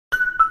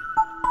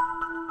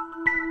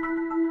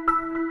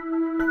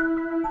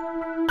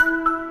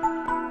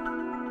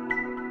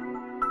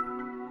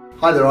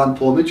Hi there, I'm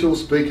Paul Mitchell,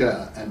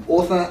 speaker and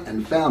author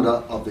and founder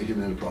of the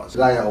Human Enterprise.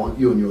 Today I want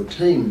you and your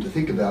team to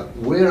think about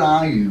where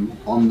are you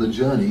on the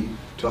journey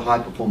to high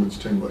performance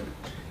teamwork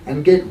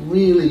and get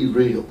really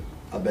real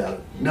about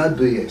it. No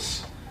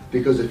BS,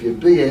 because if you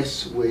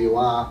BS where you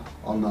are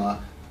on the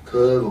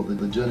curve or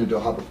the journey to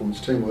high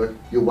performance teamwork,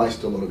 you'll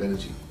waste a lot of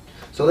energy.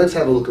 So let's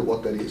have a look at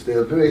what that is. There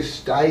are various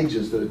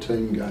stages that a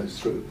team goes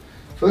through.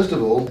 First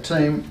of all, a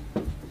team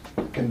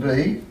can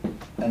be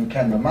and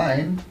can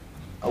remain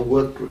a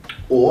work group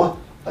or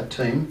a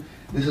team.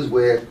 This is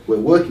where we're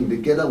working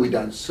together, we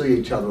don't see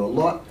each other a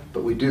lot,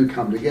 but we do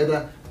come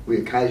together, we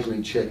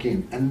occasionally check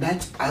in, and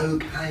that's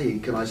okay.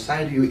 Can I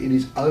say to you, it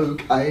is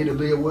okay to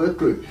be a work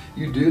group.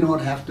 You do not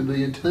have to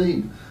be a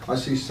team. I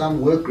see some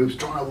work groups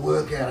trying to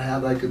work out how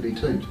they could be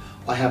teams.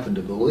 I happen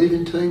to believe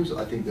in teams.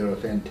 I think they're a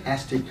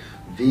fantastic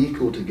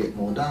vehicle to get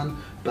more done,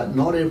 but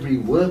not every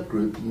work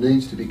group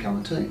needs to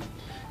become a team.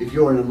 If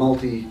you're in a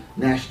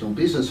multinational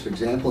business, for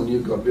example, and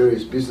you've got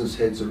various business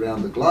heads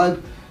around the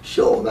globe,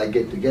 sure, they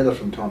get together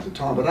from time to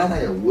time, but are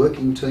they a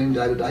working team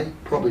day to day?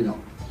 Probably not.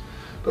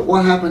 But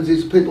what happens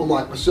is people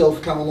like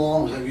myself come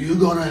along and say,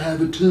 you've got to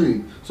have a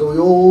team. So we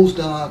all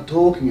start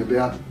talking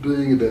about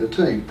being a better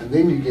team. And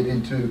then you get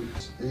into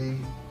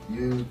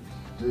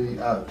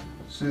pseudo,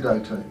 pseudo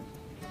team.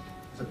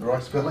 Is that the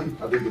right spelling?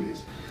 I think it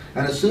is.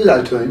 And a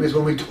pseudo team is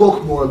when we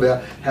talk more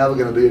about how we're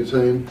going to be a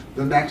team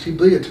than actually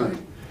be a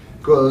team.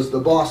 Because the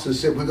boss has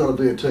said, we've got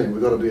to be a team,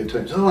 we've got to be a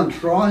team. So everyone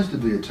tries to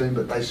be a team,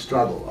 but they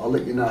struggle. I'll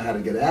let you know how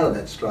to get out of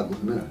that struggle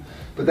in a minute.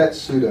 But that's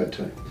pseudo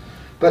team.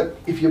 But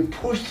if you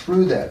push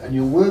through that and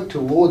you work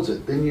towards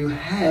it, then you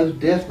have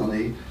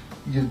definitely,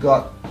 you've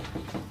got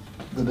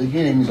the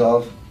beginnings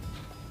of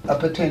a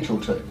potential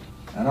team.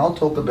 And I'll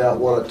talk about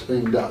what a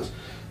team does.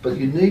 But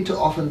you need to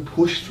often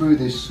push through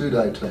this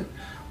pseudo team.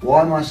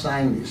 Why am I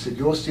saying this? If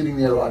you're sitting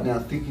there right now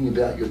thinking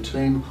about your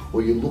team,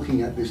 or you're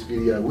looking at this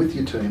video with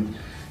your team,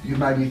 you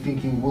may be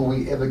thinking, will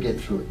we ever get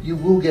through it? You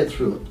will get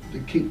through it.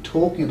 But keep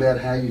talking about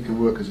how you can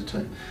work as a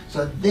team.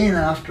 So then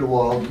after a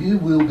while, you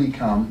will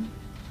become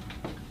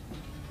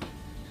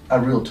a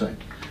real team.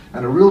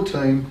 And a real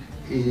team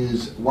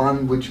is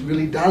one which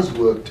really does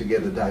work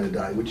together day to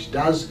day, which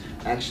does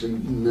actually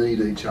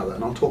need each other.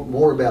 And I'll talk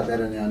more about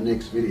that in our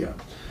next video.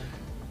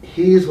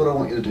 Here's what I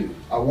want you to do.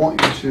 I want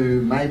you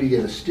to maybe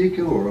get a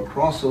sticker or a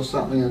cross or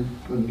something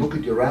and look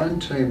at your own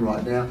team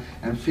right now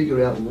and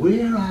figure out,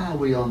 where are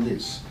we on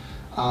this?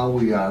 Are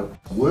we a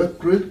work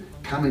group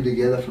coming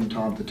together from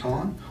time to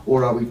time?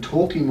 Or are we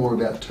talking more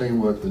about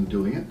teamwork than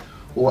doing it?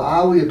 Or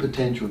are we a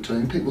potential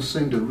team? People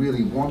seem to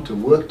really want to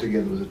work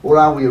together with it. Or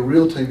are we a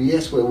real team?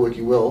 Yes, we're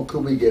working well.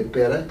 Could we get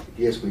better?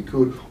 Yes, we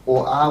could.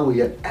 Or are we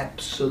an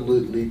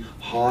absolutely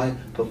high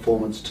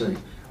performance team?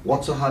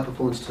 What's a high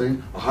performance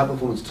team? A high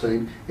performance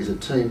team is a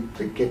team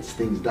that gets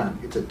things done.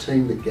 It's a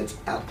team that gets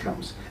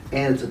outcomes.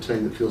 And it's a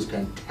team that feels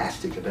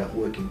fantastic about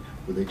working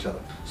with each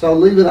other. So I'll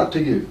leave it up to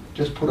you.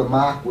 Just put a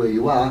mark where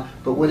you are,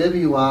 but whatever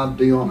you are,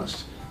 be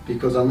honest.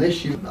 Because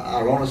unless you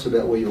are honest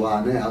about where you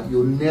are now,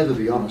 you'll never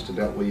be honest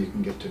about where you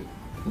can get to.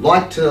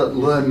 Like to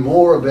learn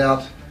more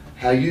about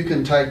how you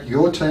can take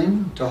your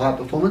team to high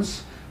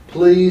performance?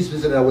 Please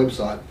visit our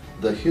website,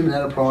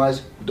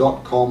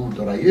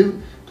 thehumanenterprise.com.au.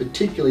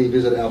 Particularly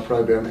visit our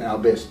program, Our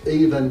Best.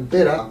 Even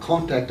better,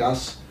 contact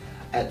us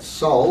at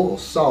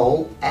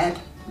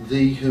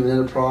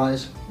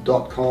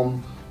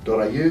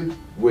soul@thehumanenterprise.com.au.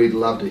 We'd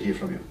love to hear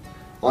from you.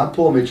 I'm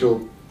Paul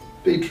Mitchell.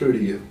 Be true to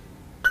you.